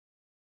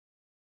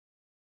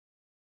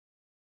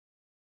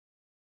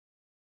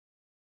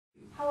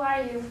How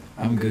are you?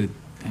 I'm good.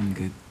 I'm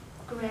good.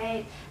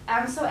 Great.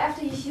 So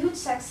after your huge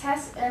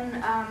success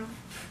in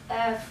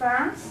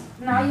France,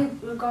 now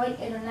you're going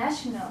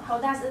international. How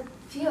does it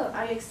feel?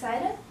 Are you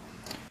excited?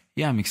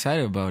 Yeah, I'm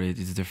excited about it.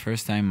 It's the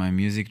first time my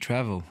music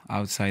travel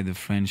outside the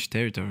French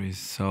territories.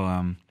 So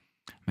I'm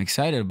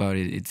excited about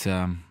it. It's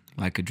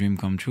like a dream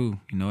come true.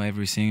 You know,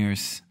 every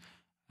singer's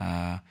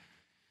uh,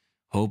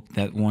 hope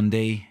that one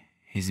day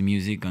his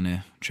music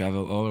gonna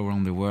travel all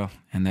around the world,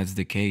 and that's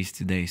the case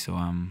today. So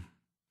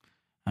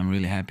I'm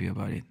really happy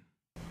about it.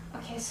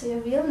 Okay, so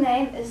your real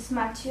name is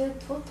Mathieu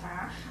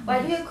Tota.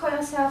 Why do you call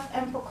yourself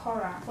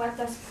Pokora? What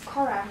does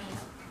Pokora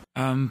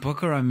mean?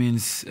 Pokora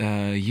means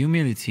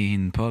humility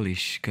in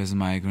Polish because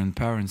my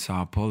grandparents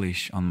are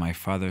Polish on my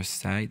father's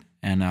side,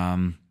 and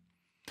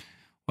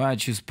well, I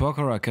choose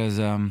Pokora because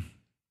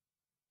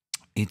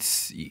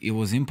it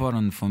was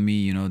important for me,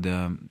 you know,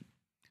 the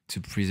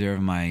to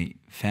preserve my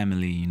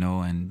family, you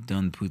know, and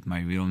don't put my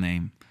real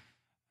name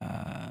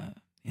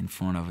in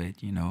front of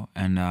it, you know,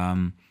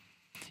 and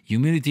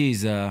humility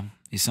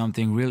is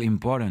something real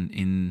important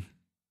in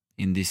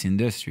this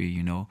industry,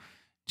 you know.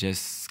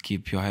 Just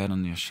keep your head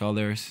on your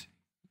shoulders,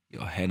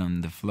 your head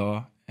on the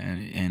floor,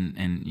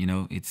 and you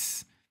know,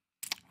 it's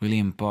really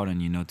important,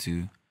 you know,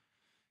 to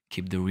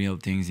keep the real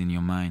things in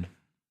your mind.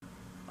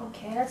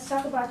 Okay, let's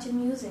talk about your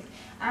music.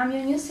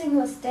 Your new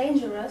single is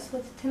Dangerous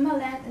with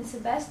Timbaland and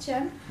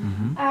Sebastian.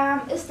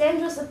 Is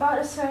Dangerous about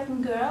a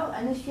certain girl?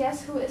 And if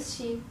yes, who is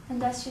she?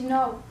 And does she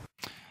know?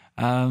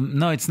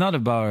 No, it's not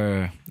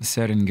about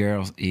certain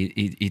girls.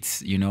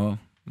 It's, you know,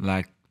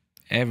 like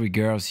every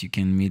girls you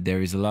can meet,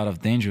 there is a lot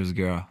of dangerous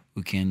girl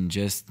who can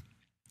just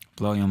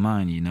blow your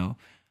mind, you know,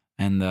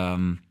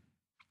 and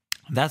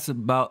that's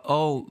about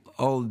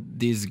all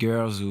these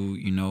girls who,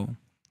 you know,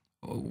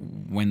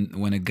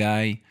 when a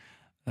guy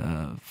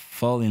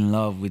fall in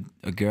love with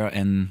a girl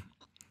and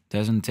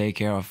doesn't take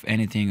care of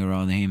anything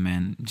around him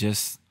and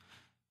just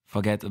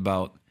forget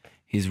about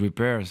his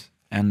repairs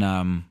and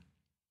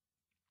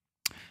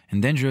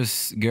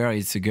dangerous girl,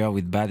 it's a girl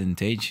with bad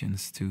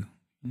intentions too,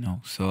 you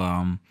know. So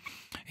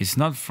it's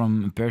not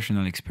from a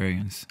personal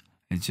experience.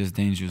 It's just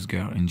dangerous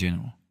girl in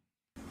general.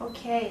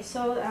 Okay,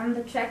 so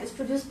the track is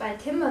produced by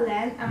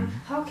Timbaland.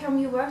 How come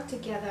you work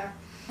together,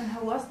 and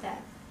how was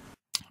that?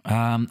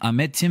 I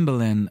met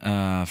Timbaland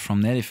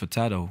from Nelly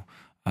Furtado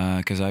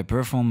because I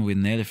performed with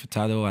Nelly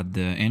Furtado at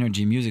the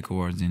Energy Music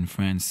Awards in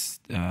France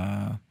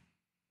a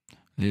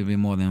little bit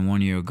more than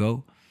 1 year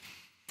ago.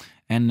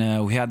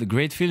 And we had a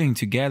great feeling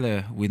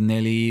together with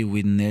Nelly,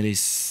 with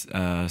Nelly's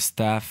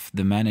staff,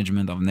 the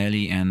management of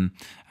Nelly. And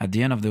at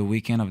the end of the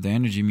weekend of the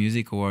Energy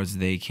Music Awards,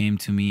 they came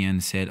to me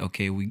and said,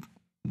 okay,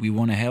 we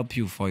want to help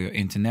you for your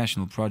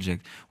international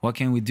project. What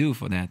can we do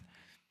for that?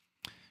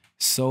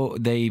 So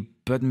they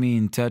put me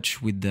in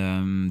touch with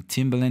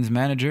Timbaland's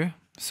manager.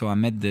 So I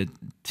met the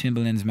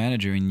Timbaland's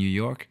manager in New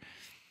York.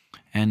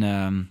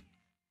 And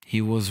he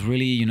was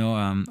really, you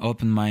know,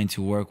 open-minded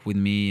to work with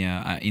me.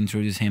 I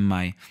introduced him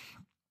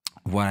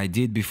what I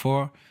did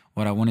before,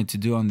 what I wanted to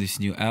do on this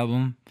new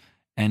album.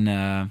 And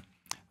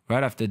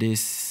right after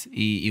this,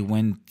 he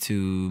went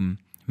to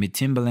meet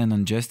Timbaland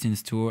on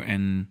Justin's tour,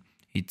 and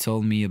he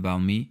told him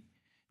about me,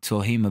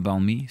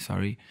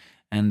 sorry.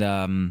 And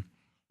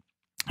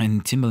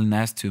Timbaland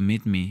asked to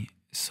meet me.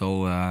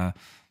 So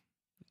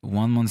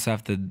 1 month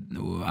after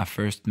I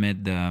first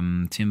met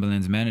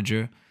Timbaland's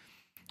manager,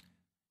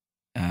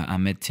 I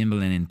met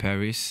Timbaland in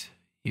Paris.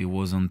 He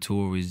was on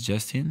tour with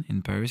Justin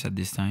in Paris at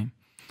this time.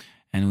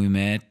 And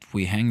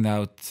we hanged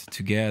out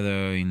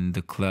together in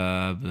the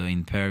club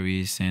in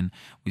Paris, and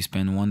we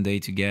spent 1 day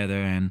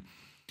together. And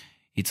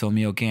he told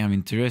me, okay, I'm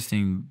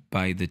interested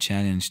by the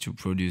challenge to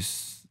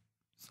produce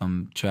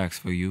some tracks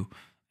for you.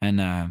 And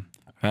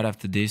right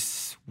after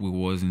this, we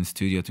was in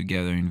studio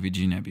together in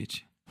Virginia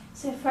Beach.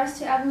 So your first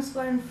two albums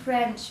were in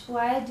French.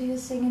 Why do you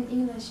sing in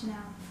English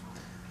now?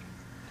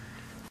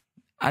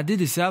 I did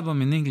this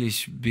album in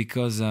English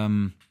because,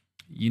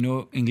 you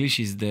know, English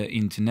is the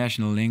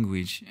international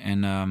language.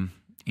 And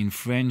in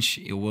French,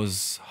 it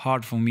was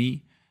hard for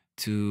me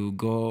to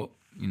go,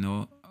 you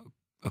know,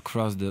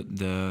 across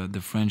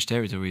the French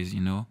territories, you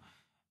know,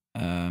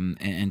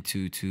 and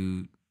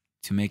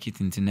to make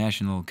it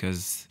international,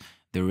 because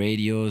the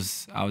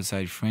radios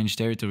outside French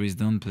territories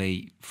don't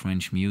play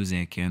French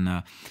music, and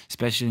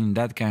especially in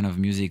that kind of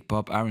music,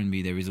 pop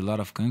R&B, there is a lot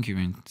of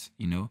concurrence,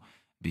 you know,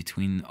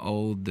 between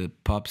all the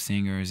pop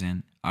singers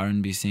and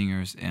R&B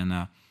singers,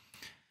 and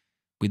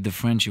with the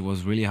French, it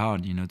was really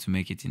hard, you know, to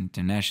make it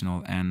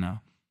international. And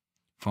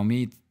for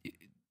me,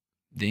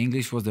 the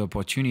English was the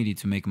opportunity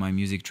to make my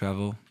music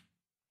travel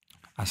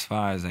as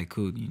far as I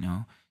could, you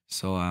know.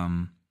 So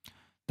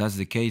that's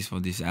the case for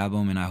this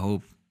album, and I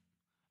hope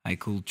I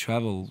could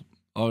travel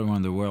all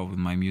around the world with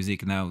my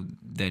music now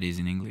that is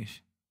in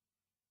English.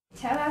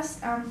 Tell us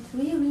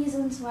 3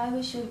 reasons why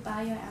we should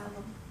buy your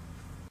album.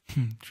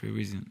 3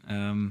 reasons.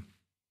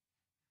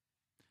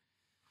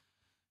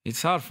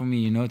 It's hard for me,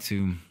 you know,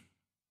 to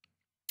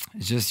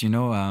just, you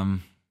know,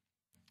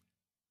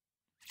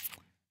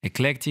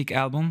 eclectic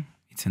album.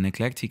 It's an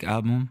eclectic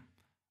album.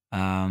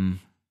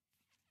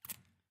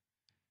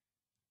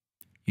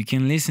 you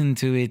can listen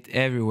to it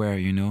everywhere,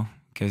 you know,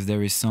 because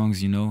there is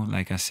songs, you know,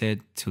 like I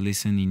said, to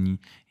listen in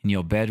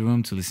your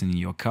bedroom, to listen in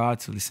your car,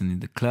 to listen in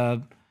the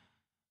club,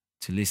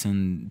 to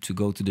listen, to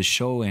go to the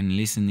show and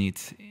listen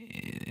it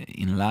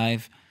in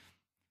live.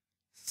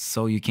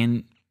 So you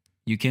can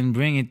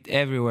bring it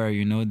everywhere,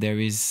 you know. There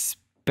is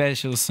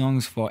special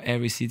songs for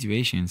every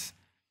situations.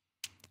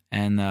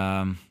 And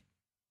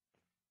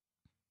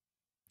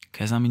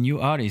because I'm a new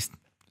artist,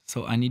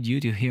 so I need you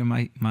to hear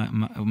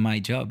my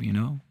job, you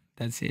know.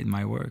 That's it,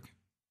 my work.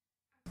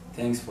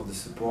 Thanks for the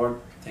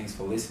support. Thanks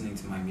for listening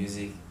to my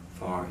music.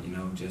 For, you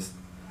know, just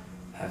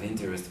have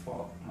interest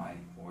for my